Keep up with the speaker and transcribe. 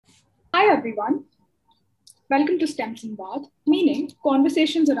Hi everyone, welcome to SAMVAAD, meaning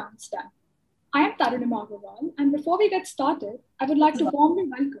Conversations Around STEM. I am Tarunima Agarwal, and before we get started, I would like to warmly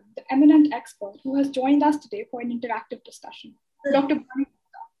welcome the eminent expert who has joined us today for an interactive discussion, Dr. Bhanu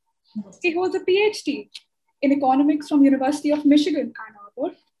Gupta. He holds a PhD in economics from University of Michigan, Ann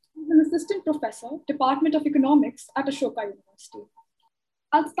Arbor. He's an assistant professor, Department of Economics at Ashoka University.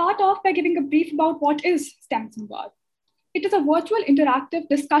 I'll start off by giving a brief about what is SAMVAAD. It is a virtual interactive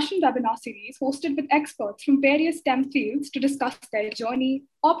discussion webinar series hosted with experts from various STEM fields to discuss their journey,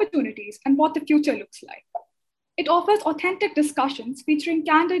 opportunities, and what the future looks like. It offers authentic discussions featuring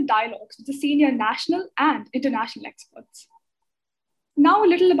candid dialogues with the senior national and international experts. Now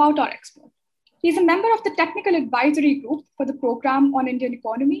a little about our expert. He's a member of the technical advisory group for the program on Indian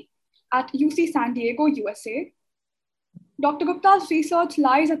economy at UC San Diego, USA. Dr. Gupta's research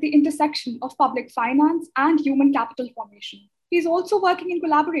lies at the intersection of public finance and human capital formation. He's also working in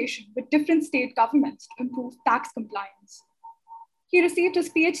collaboration with different state governments to improve tax compliance. He received his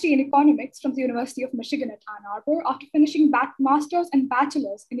PhD in economics from the University of Michigan at Ann Arbor after finishing master's and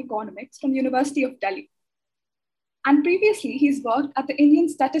bachelor's in economics from the University of Delhi. And previously, he's worked at the Indian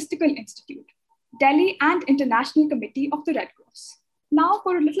Statistical Institute, Delhi and International Committee of the Red Cross. Now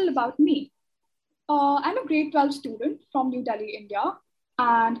for a little about me. I'm a grade 12 student from New Delhi, India,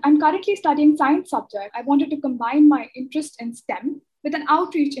 and I'm currently studying science subject. I wanted to combine my interest in STEM with an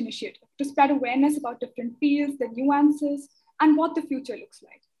outreach initiative to spread awareness about different fields, the nuances, and what the future looks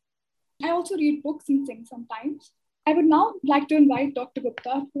like. I also read books and sing sometimes. I would now like to invite Dr. Gupta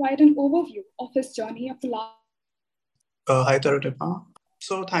to provide an overview of his journey of the last. Hi, Tarunima.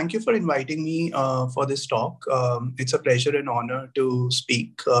 So thank you for inviting me for this talk. It's a pleasure and honor to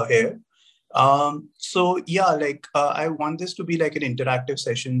speak here. I want this to be like an interactive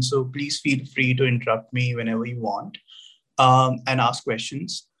session. So please feel free to interrupt me whenever you want and ask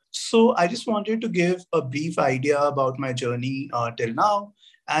questions. So I just wanted to give a brief idea about my journey till now,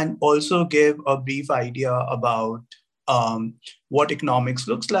 and also give a brief idea about what economics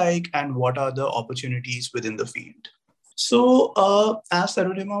looks like and what are the opportunities within the field. So as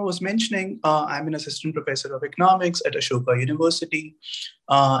Tarunima was mentioning, I'm an assistant professor of economics at Ashoka University,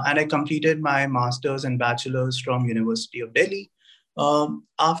 and I completed my master's and bachelor's from University of Delhi.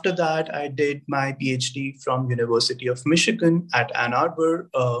 After that, I did my PhD from University of Michigan at Ann Arbor,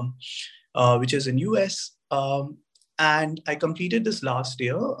 which is in US. And I completed this last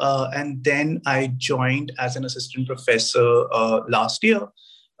year, and then I joined as an assistant professor last year.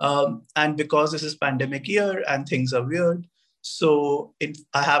 And because this is pandemic year and things are weird, so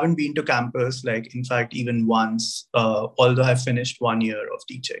I haven't been to campus, like in fact, even once, although I've finished 1 year of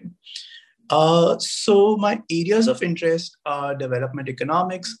teaching. So my areas of interest are development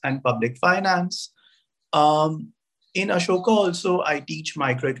economics and public finance. In Ashoka also, I teach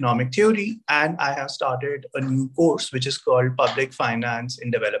microeconomic theory, and I have started a new course, which is called Public Finance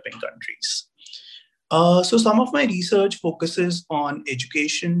in Developing Countries. So some of my research focuses on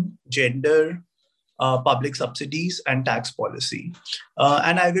education, gender, public subsidies, and tax policy.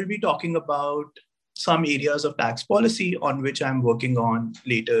 And I will be talking about some areas of tax policy on which I'm working on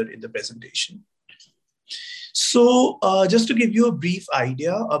later in the presentation. So just to give you a brief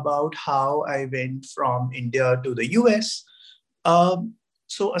idea about how I went from India to the US.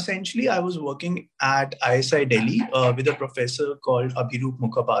 So essentially, I was working at ISI Delhi with a professor called Abhirup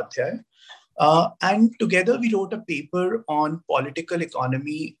Mukhopadhyay. And together we wrote a paper on political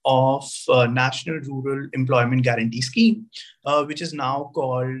economy of National Rural Employment Guarantee Scheme, which is now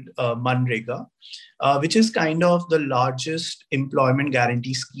called MNREGA, which is kind of the largest employment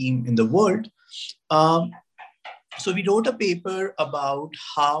guarantee scheme in the world. So we wrote a paper about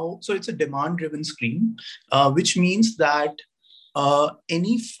how, so it's a demand-driven scheme, which means that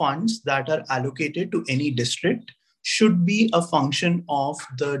any funds that are allocated to any district should be a function of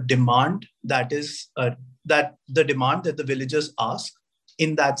the demand that is the demand that the villagers ask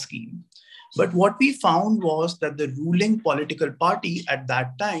in that scheme. But what we found was that the ruling political party at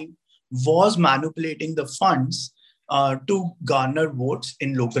that time was manipulating the funds to garner votes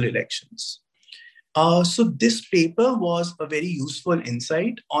in local elections. So this paper was a very useful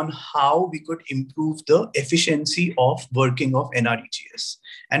insight on how we could improve the efficiency of working of NREGS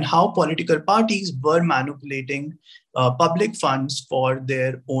and how political parties were manipulating public funds for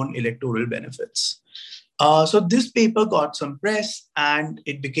their own electoral benefits. So this paper got some press and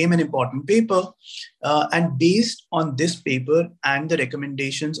it became an important paper. And based on this paper and the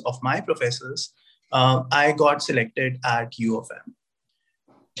recommendations of my professors, I got selected at U of M.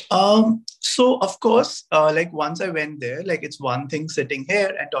 So of course, like once I went there, like it's one thing sitting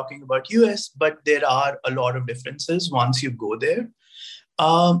here and talking about US, but there are a lot of differences once you go there.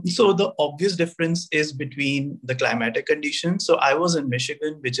 So the obvious difference is between the climatic conditions. So I was in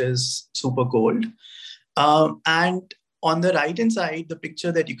Michigan, which is super cold. And on the right-hand side, the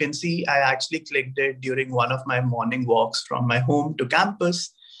picture that you can see, I actually clicked it during one of my morning walks from my home to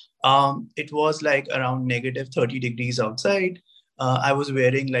campus. It was like around negative 30 degrees outside. I was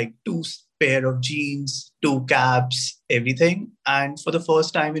wearing like two pair of jeans, two caps, everything. And for the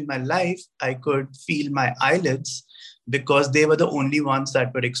first time in my life, I could feel my eyelids because they were the only ones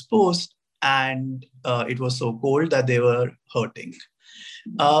that were exposed. And it was so cold that they were hurting.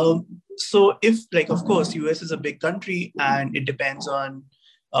 So if like, of course, US is a big country and it depends on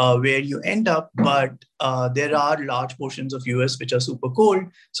where you end up, but there are large portions of US which are super cold.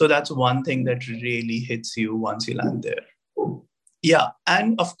 So that's one thing that really hits you once you land there. Yeah,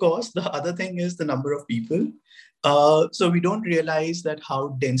 and of course, the other thing is the number of people. So we don't realize that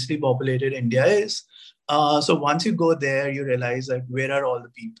how densely populated India is. So once you go there, you realize that where are all the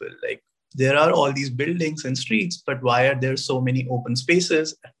people? Like there are all these buildings and streets, but why are there so many open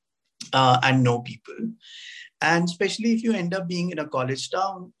spaces and no people? And especially if you end up being in a college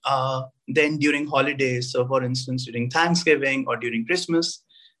town, then during holidays, so for instance, during Thanksgiving or during Christmas,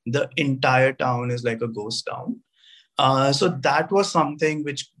 the entire town is like a ghost town. So that was something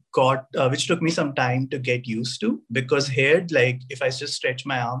which took me some time to get used to, because here, like if I just stretch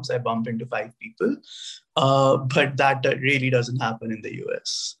my arms, I bump into 5 people. But that really doesn't happen in the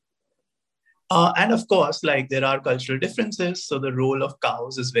US. And of course, like there are cultural differences. So the role of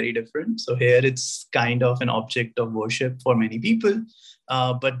cows is very different. So here it's kind of an object of worship for many people.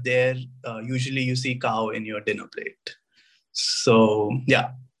 But there, usually you see cow in your dinner plate. So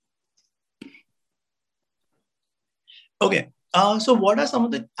yeah. Okay. So what are some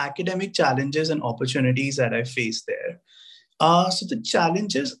of the academic challenges and opportunities that I face there? So the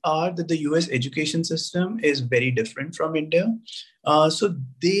challenges are that the US education system is very different from India. So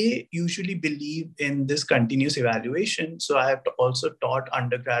they usually believe in this continuous evaluation. So I have also taught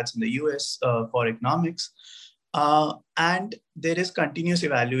undergrads in the US for economics. And there is continuous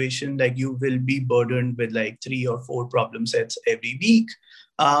evaluation, like you will be burdened with like 3 or 4 problem sets every week.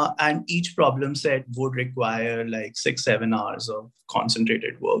 And each problem set would require like 6-7 hours of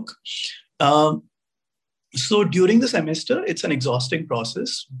concentrated work. So during the semester, it's an exhausting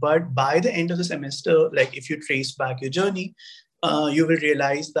process. But by the end of the semester, like if you trace back your journey, you will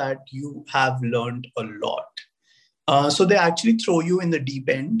realize that you have learned a lot. So they actually throw you in the deep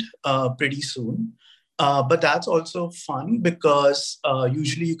end pretty soon. But that's also fun because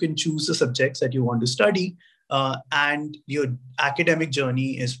usually you can choose the subjects that you want to study, and your academic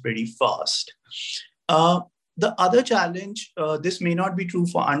journey is pretty fast. The other challenge, this may not be true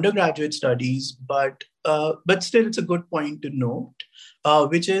for undergraduate studies, but still it's a good point to note,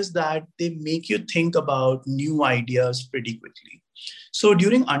 which is that they make you think about new ideas pretty quickly. So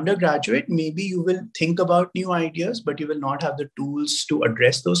during undergraduate, maybe you will think about new ideas, but you will not have the tools to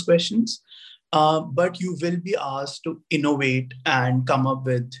address those questions. But you will be asked to innovate and come up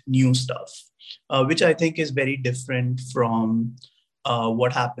with new stuff, which I think is very different from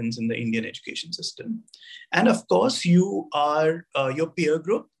what happens in the Indian education system. And of course, your peer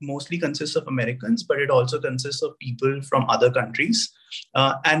group mostly consists of Americans, but it also consists of people from other countries.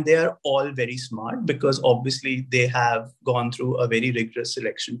 And they are all very smart because obviously they have gone through a very rigorous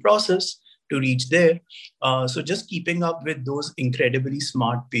selection process to reach there. So just keeping up with those incredibly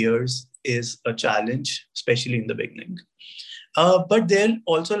smart peers is a challenge, especially in the beginning. But there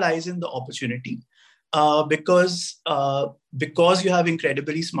also lies in the opportunity. Because you have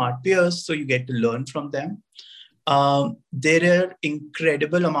incredibly smart peers, so you get to learn from them. There are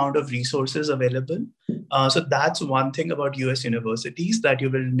incredible amount of resources available. So that's one thing about US universities, that you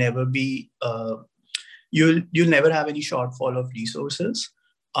will never be, you'll never have any shortfall of resources.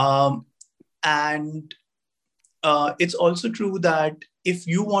 And it's also true that if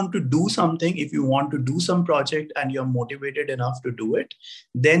you want to do something, if you want to do some project and you're motivated enough to do it,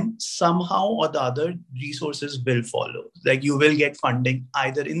 then somehow or the other resources will follow. Like you will get funding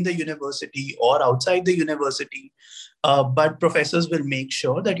either in the university or outside the university, but professors will make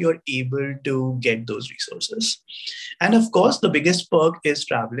sure that you're able to get those resources. And of course, the biggest perk is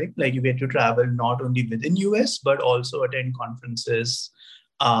traveling. Like you get to travel not only within US, but also attend conferences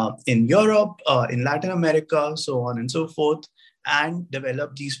in Europe, in Latin America, so on and so forth, and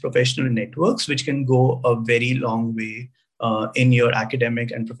develop these professional networks, which can go a very long way in your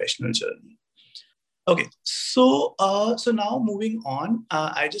academic and professional journey. Okay, so now moving on,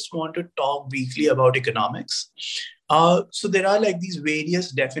 I just want to talk briefly about economics. So there are like these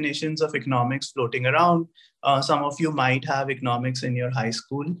various definitions of economics floating around. Some of you might have economics in your high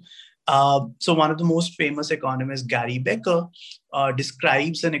school. So one of the most famous economists, Gary Becker,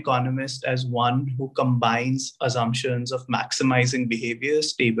 describes an economist as one who combines assumptions of maximizing behavior,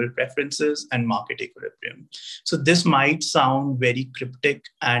 stable preferences, and market equilibrium. So this might sound very cryptic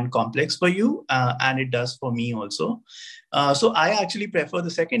and complex for you, and it does for me also. So I actually prefer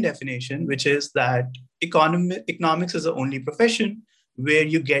the second definition, which is that economics is the only profession where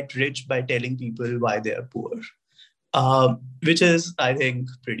you get rich by telling people why they are poor. Which is, I think,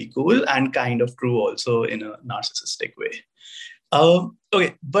 pretty cool and kind of true also in a narcissistic way.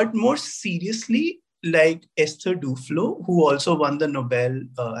 Okay, but more seriously, like Esther Duflo, who also won the Nobel,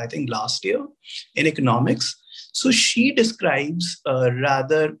 I think last year in economics. So she describes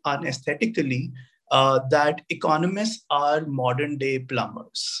rather unaesthetically that economists are modern day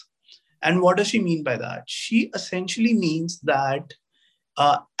plumbers. And what does she mean by that? She essentially means that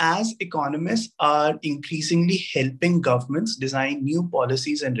as economists are increasingly helping governments design new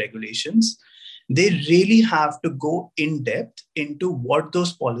policies and regulations, they really have to go in depth into what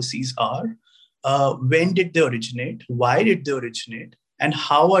those policies are, when did they originate, why did they originate, and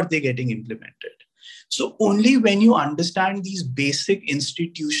how are they getting implemented. So only when you understand these basic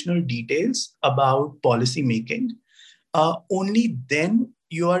institutional details about policy making, only then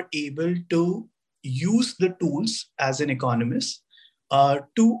you are able to use the tools as an economist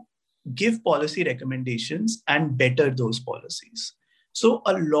to give policy recommendations and better those policies. So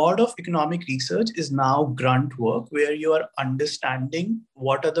a lot of economic research is now grunt work where you are understanding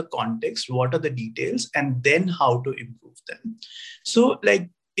what are the contexts, what are the details, and then how to improve them. So like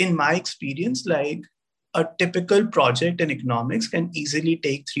in my experience, like a typical project in economics can easily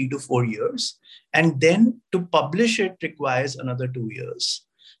take 3 to 4 years. And then to publish it requires another 2 years.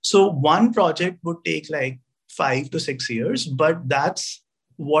 So one project would take like 5 to 6 years, but that's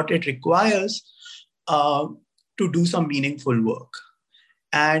what it requires to do some meaningful work.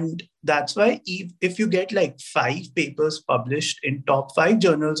 And that's why if you get like 5 papers published in top 5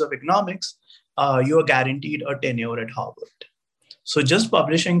 journals of economics, you are guaranteed a tenure at Harvard. So just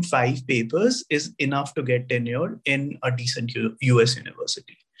publishing 5 papers is enough to get tenure in a decent US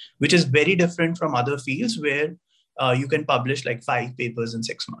university, which is very different from other fields where you can publish like 5 papers in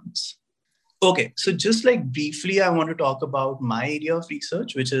 6 months. Okay, so just like briefly, I want to talk about my area of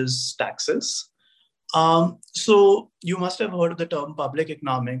research, which is taxes. So you must have heard of the term public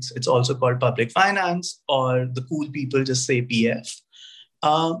economics. It's also called public finance, or the cool people just say PF.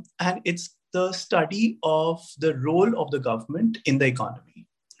 And it's the study of the role of the government in the economy,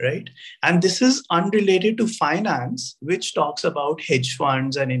 right? And this is unrelated to finance, which talks about hedge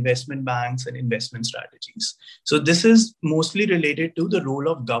funds and investment banks and investment strategies. So this is mostly related to the role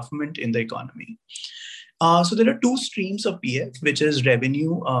of government in the economy. So there are 2 streams of PF, which is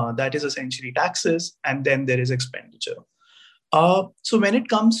revenue, that is essentially taxes, and then there is expenditure. So when it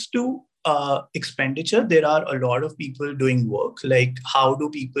comes to expenditure, there are a lot of people doing work, like how do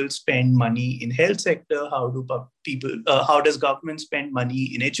people spend money in health sector, how does government spend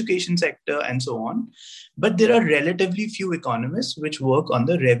money in education sector, and so on. But there are relatively few economists which work on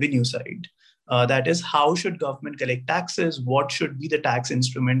the revenue side. That is, how should government collect taxes? What should be the tax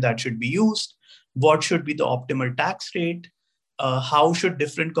instrument that should be used? What should be the optimal tax rate? How should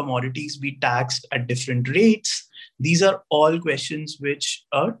different commodities be taxed at different rates? These are all questions which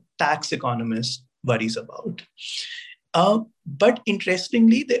a tax economist worries about. But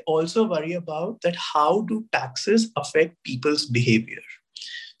interestingly, they also worry about that how do taxes affect people's behavior?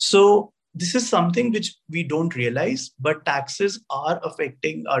 So this is something which we don't realize, but taxes are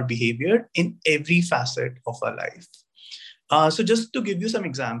affecting our behavior in every facet of our life. So just to give you some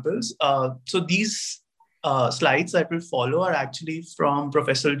examples, so these slides that will follow are actually from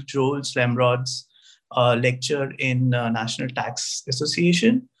Professor Joel Slemrod's lecture in National Tax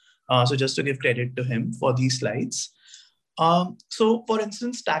Association. So just to give credit to him for these slides. So for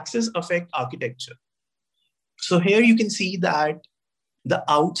instance, taxes affect architecture. So here you can see that the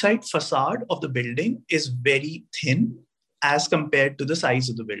outside facade of the building is very thin as compared to the size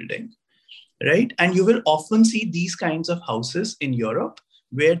of the building. Right? And you will often see these kinds of houses in Europe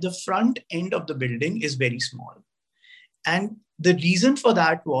where the front end of the building is very small. And the reason for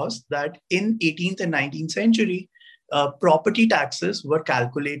that was that in 18th and 19th century, property taxes were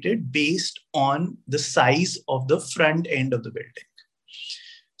calculated based on the size of the front end of the building.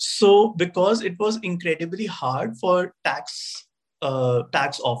 So because it was incredibly hard for tax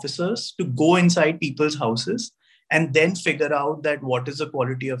officers to go inside people's houses and then figure out that what is the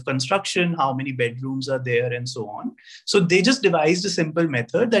quality of construction, how many bedrooms are there, and so on. So they just devised a simple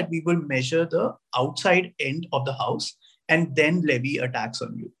method that we will measure the outside end of the house and then levy a tax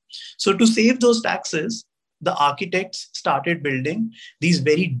on you. So to save those taxes, the architects started building these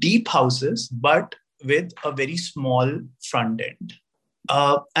very deep houses, but with a very small front end.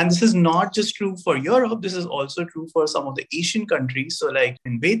 And this is not just true for Europe, this is also true for some of the Asian countries. So like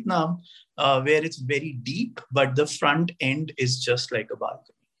in Vietnam, where it's very deep, but the front end is just like a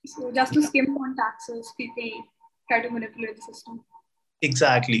balcony. So just to skimp on taxes, people try to manipulate the system.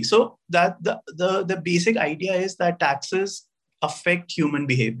 Exactly. So that the basic idea is that taxes affect human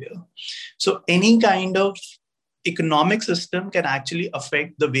behavior. So any kind of economic system can actually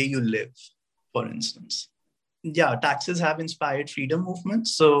affect the way you live, for instance. Yeah, taxes have inspired freedom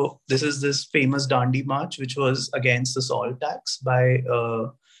movements. So this famous Dandi March, which was against the salt tax by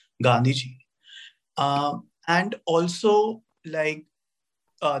Gandhiji. And also, like,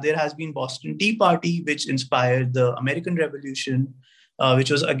 there has been Boston Tea Party, which inspired the American Revolution, which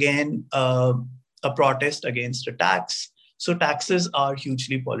was again a protest against a tax. So taxes are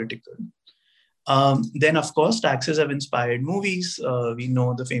hugely political. Then, of course, taxes have inspired movies. We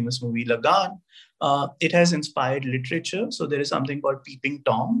know the famous movie Lagan. It has inspired literature. So there is something called Peeping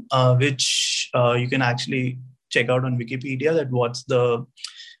Tom, which you can actually check out on Wikipedia, that what's the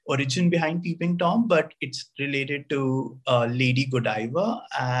origin behind Peeping Tom, but it's related to Lady Godiva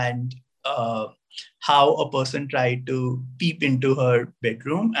and how a person tried to peep into her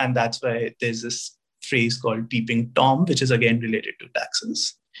bedroom. And that's why there's this phrase called Peeping Tom, which is again related to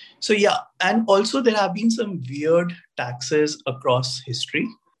taxes. So yeah, and also there have been some weird taxes across history.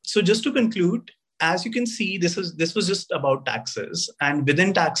 So just to conclude, as you can see, this was just about taxes, and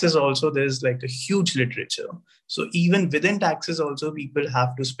within taxes also there's like a huge literature. So even within taxes also people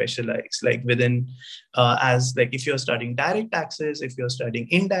have to specialize, like within as like if you're studying direct taxes, if you're studying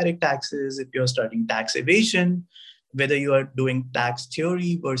indirect taxes, if you're studying tax evasion, whether you are doing tax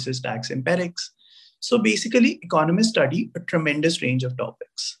theory versus tax empirics. So basically, economists study a tremendous range of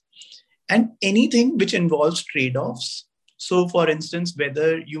topics and anything which involves trade-offs. So for instance,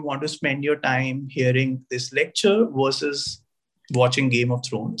 whether you want to spend your time hearing this lecture versus watching Game of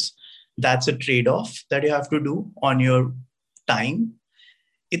Thrones, that's a trade-off that you have to do on your time.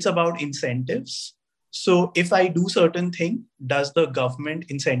 It's about incentives. So if I do certain thing, does the government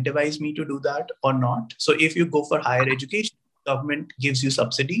incentivize me to do that or not? So if you go for higher education, government gives you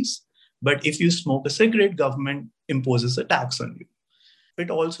subsidies. But if you smoke a cigarette, government imposes a tax on you. But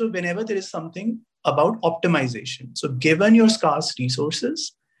also whenever there is something about optimization. So given your scarce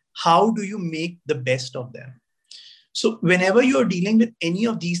resources, how do you make the best of them? So whenever you're dealing with any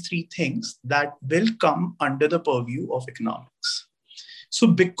of these three things, that will come under the purview of economics. So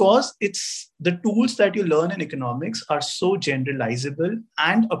because it's the tools that you learn in economics are so generalizable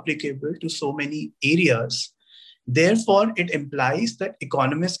and applicable to so many areas, therefore, it implies that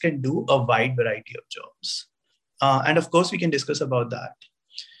economists can do a wide variety of jobs. And of course, we can discuss about that.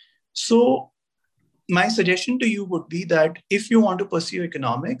 So my suggestion to you would be that if you want to pursue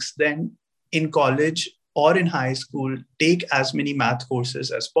economics, then in college or in high school, take as many math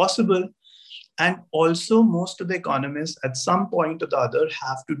courses as possible. And also, most of the economists at some point or the other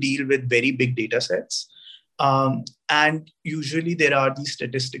have to deal with very big data sets. And usually there are these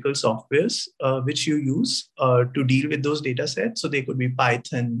statistical softwares which you use to deal with those data sets. So they could be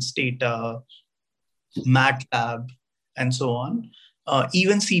Python, Stata, MATLAB, and so on.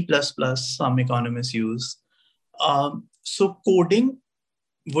 Even C++, some economists use. So coding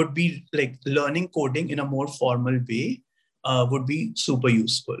would be like learning coding in a more formal way would be super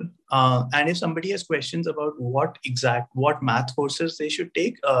useful. And if somebody has questions about what math courses they should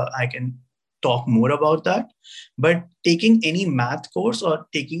take, I can talk more about that. But taking any math course or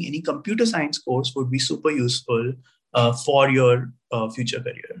taking any computer science course would be super useful for your future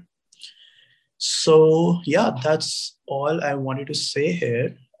career. So yeah, that's all I wanted to say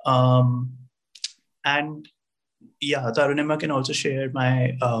here. And yeah, Tarunima can also share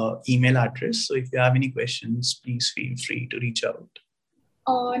my email address. So if you have any questions, please feel free to reach out.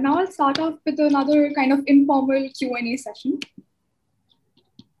 Now I'll start off with another kind of informal Q&A session.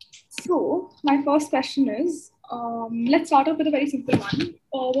 So my first question is, let's start off with a very simple one.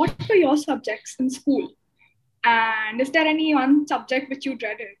 What were your subjects in school? And is there any one subject which you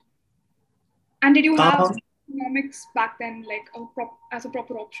dreaded? And did you have economics back then, like as a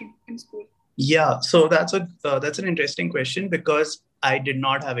proper option in school? Yeah, so that's an interesting question because I did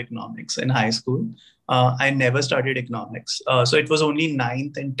not have economics in high school. I never studied economics. So it was only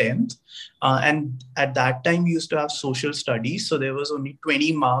 9th and 10th. And at that time, we used to have social studies. So there was only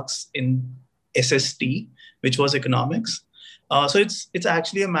 20 marks in SST, which was economics. So it's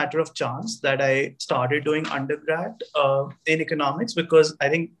actually a matter of chance that I started doing undergrad in economics because I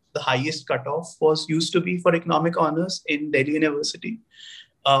think the highest cutoff used to be for economic honors in Delhi University.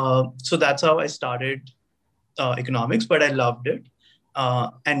 So that's how I started economics, but I loved it.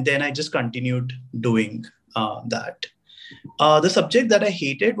 And then I just continued doing that. The subject that I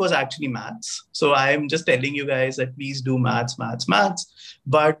hated was actually maths. So I'm just telling you guys that please do maths, maths, maths.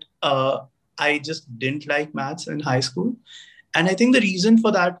 But I just didn't like maths in high school. And I think the reason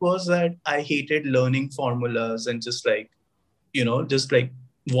for that was that I hated learning formulas and just like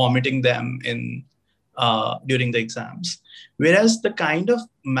vomiting them in during the exams. Whereas the kind of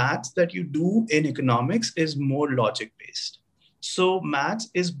maths that you do in economics is more logic based. So maths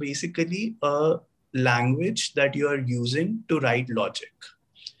is basically a language that you are using to write logic.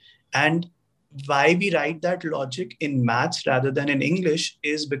 And why we write that logic in maths rather than in English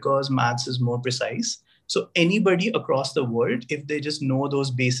is because maths is more precise. So anybody across the world, if they just know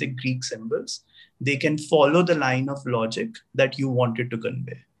those basic Greek symbols, they can follow the line of logic that you wanted to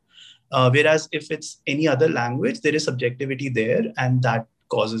convey. Whereas if it's any other language, there is subjectivity there, and that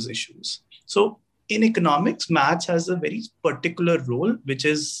causes issues. So in economics, maths has a very particular role, which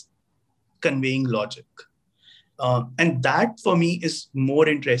is conveying logic. And that for me is more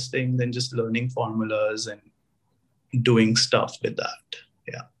interesting than just learning formulas and doing stuff with that.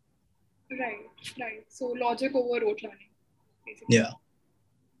 Yeah. Right. So logic over rote learning, basically. Yeah.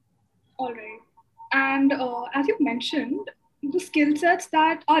 All right. And as you mentioned, the skill sets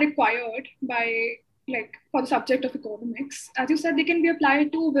that are required for the subject of economics, as you said, they can be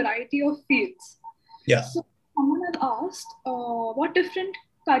applied to a variety of fields. Yeah. So someone has asked, what different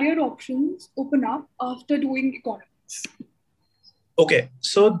career options open up after doing economics? Okay,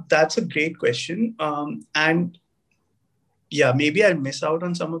 so that's a great question. And yeah, maybe I'll miss out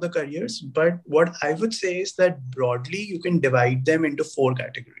on some of the careers, but what I would say is that broadly, you can divide them into 4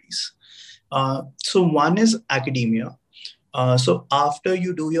 categories. So one is academia. So after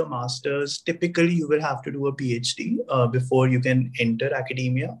you do your master's, typically you will have to do a PhD before you can enter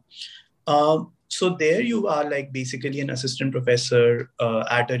academia. So there you are like basically an assistant professor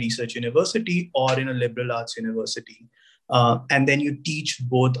at a research university or in a liberal arts university. And then you teach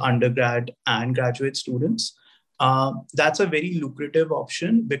both undergrad and graduate students. That's a very lucrative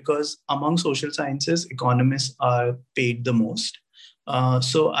option because among social sciences, economists are paid the most.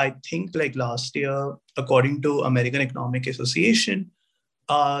 So I think like last year, according to American Economic Association,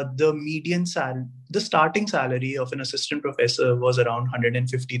 the starting salary of an assistant professor was around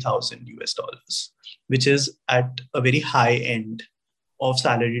 150,000 US dollars, which is at a very high end of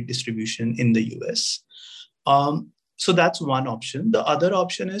salary distribution in the US. So that's one option. The other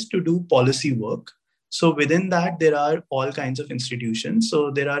option is to do policy work. So within that, there are all kinds of institutions.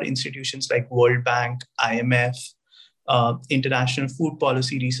 So there are institutions like World Bank, IMF, International Food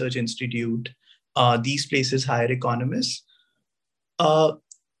Policy Research Institute. These places hire economists.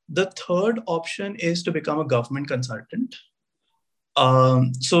 The third option is to become a government consultant.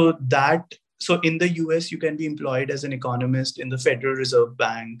 So in the US, you can be employed as an economist in the Federal Reserve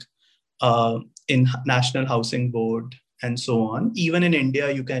Bank, in National Housing Board, and so on. Even in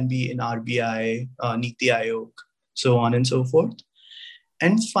India, you can be in RBI, Niti Aayog, so on and so forth.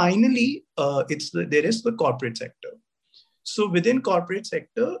 And finally, there is the corporate sector. So within corporate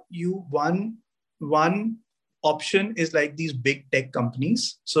sector, one option is like these big tech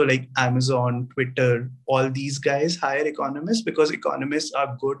companies. So like Amazon, Twitter, all these guys hire economists because economists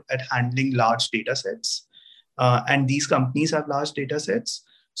are good at handling large data sets. And these companies have large data sets.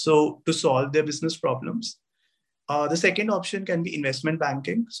 So to solve their business problems. The second option can be investment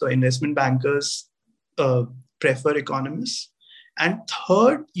banking. So investment bankers prefer economists. And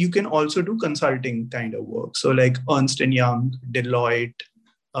third, you can also do consulting kind of work. So like Ernst & Young, Deloitte,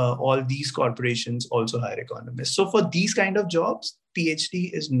 all these corporations also hire economists. So for these kind of jobs,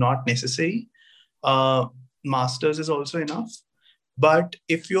 PhD is not necessary. Master's is also enough. But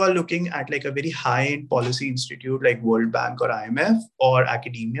if you are looking at like a very high-end policy institute like World Bank or IMF or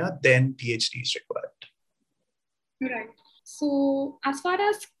academia, then PhD is required. Right. So as far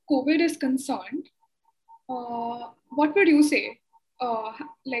as COVID is concerned, what would you say?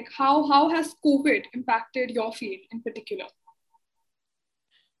 How has COVID impacted your field in particular?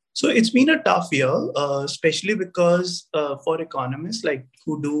 So it's been a tough year, especially because for economists like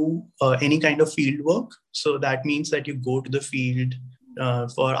who do any kind of field work. So that means that you go to the field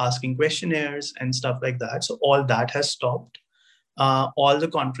for asking questionnaires and stuff like that. So all that has stopped. All the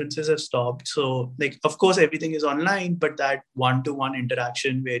conferences have stopped. So like, of course, everything is online, but that one-to-one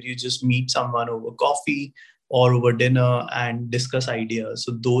interaction where you just meet someone over coffee or over dinner and discuss ideas.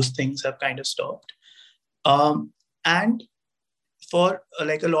 So those things have kind of stopped. And for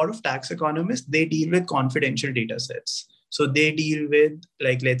like a lot of tax economists, they deal with confidential data sets. So they deal with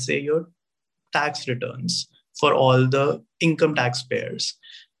like, let's say your tax returns for all the income taxpayers.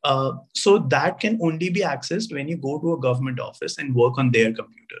 So that can only be accessed when you go to a government office and work on their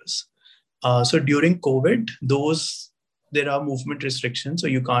computers. So during COVID, there are movement restrictions, so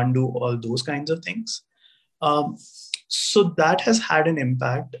you can't do all those kinds of things. So that has had an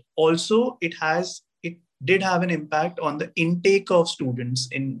impact. Also, it did have an impact on the intake of students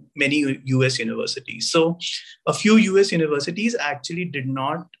in many US universities. So a few US universities actually did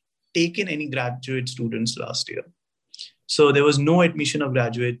not take in any graduate students last year. So there was no admission of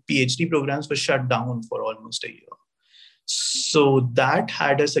graduate. PhD programs were shut down for almost a year. So that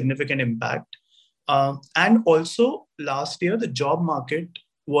had a significant impact. And also last year, the job market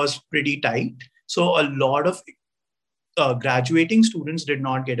was pretty tight. So a lot of graduating students did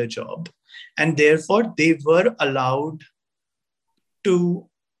not get a job. And therefore, they were allowed to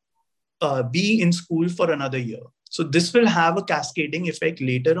be in school for another year. So this will have a cascading effect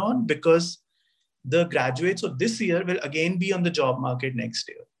later on because the graduates of this year will again be on the job market next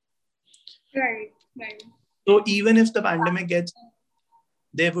year. Right. So even if the pandemic gets,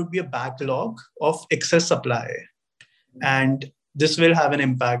 there would be a backlog of excess supply. And this will have an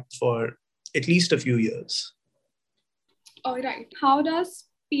impact for at least a few years. All right. How does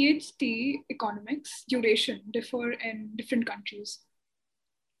PhD economics duration differ in different countries?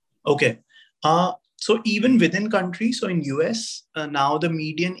 Okay. So even within countries, so in US, now the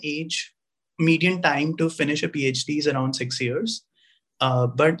median time to finish a PhD is around 6 years.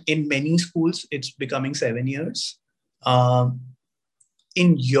 But in many schools, it's becoming 7 years.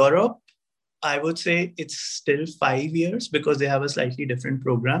 In Europe, I would say it's still 5 years because they have a slightly different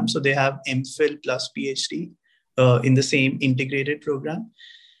program. So they have MPhil plus PhD in the same integrated program.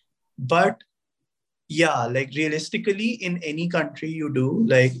 But yeah, like realistically, in any country you do,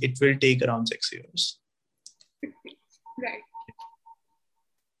 like it will take around 6 years. Right.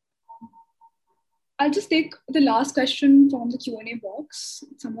 I'll just take the last question from the Q&A box.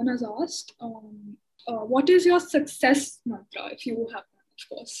 Someone has asked, what is your success mantra, if you have one, of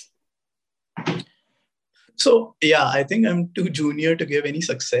course? So yeah, I think I'm too junior to give any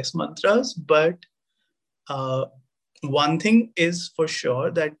success mantras, but one thing is for sure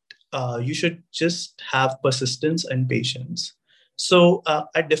that you should just have persistence and patience. So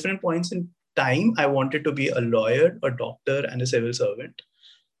at different points in time, I wanted to be a lawyer, a doctor, and a civil servant.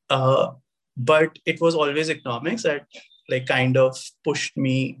 But it was always economics that like kind of pushed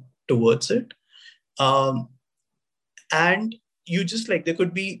me towards it. And you just like, there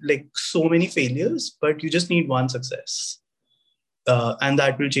could be like so many failures, but you just need one success. And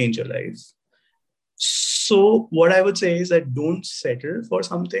that will change your life. So what I would say is that don't settle for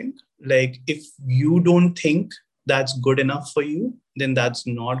something. Like if you don't think that's good enough for you, then that's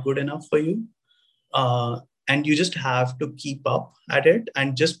not good enough for you. And you just have to keep up at it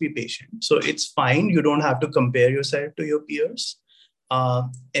and just be patient. So it's fine. You don't have to compare yourself to your peers.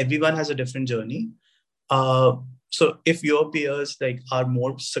 Everyone has a different journey. So if your peers like are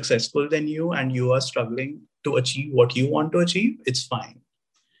more successful than you and you are struggling to achieve what you want to achieve, it's fine.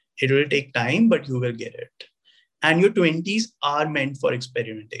 It will take time, but you will get it. And your 20s are meant for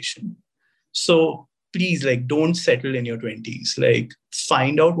experimentation. So please, like, don't settle in your 20s. Like,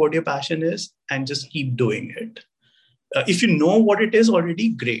 find out what your passion is and just keep doing it. If you know what it is already,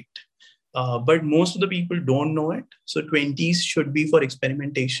 great. But most of the people don't know it. So 20s should be for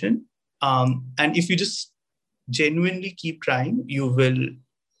experimentation. And if you just genuinely keep trying, you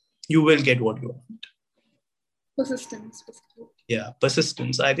will get what you want. Persistence, basically. Yeah,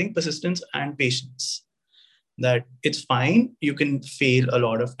 persistence. I think persistence and patience. That it's fine. You can fail a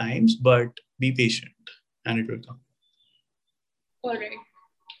lot of times, but be patient and it will come. All right.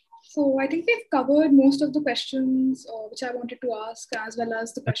 So I think we've covered most of the questions which I wanted to ask, as well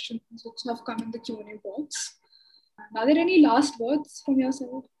as the questions which have come in the Q&A box. And are there any last words from your side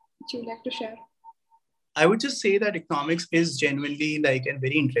that you'd like to share? I would just say that economics is genuinely like a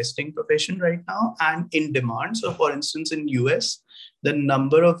very interesting profession right now and in demand. So for instance, in US, the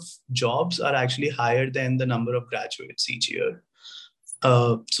number of jobs are actually higher than the number of graduates each year.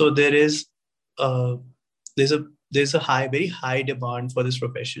 So there's a very high demand for this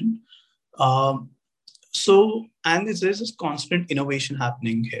profession. And there's this constant innovation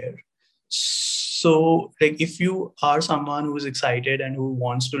happening here. So like if you are someone who is excited and who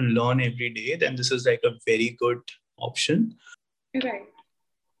wants to learn every day, then this is like a very good option. Right.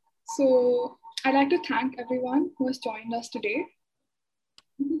 So I'd like to thank everyone who has joined us today.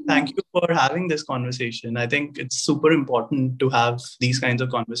 Thank you for having this conversation. I think it's super important to have these kinds of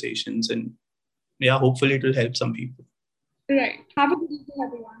conversations, and yeah, hopefully it will help some people. Right. Have a good day,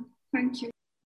 everyone. Thank you.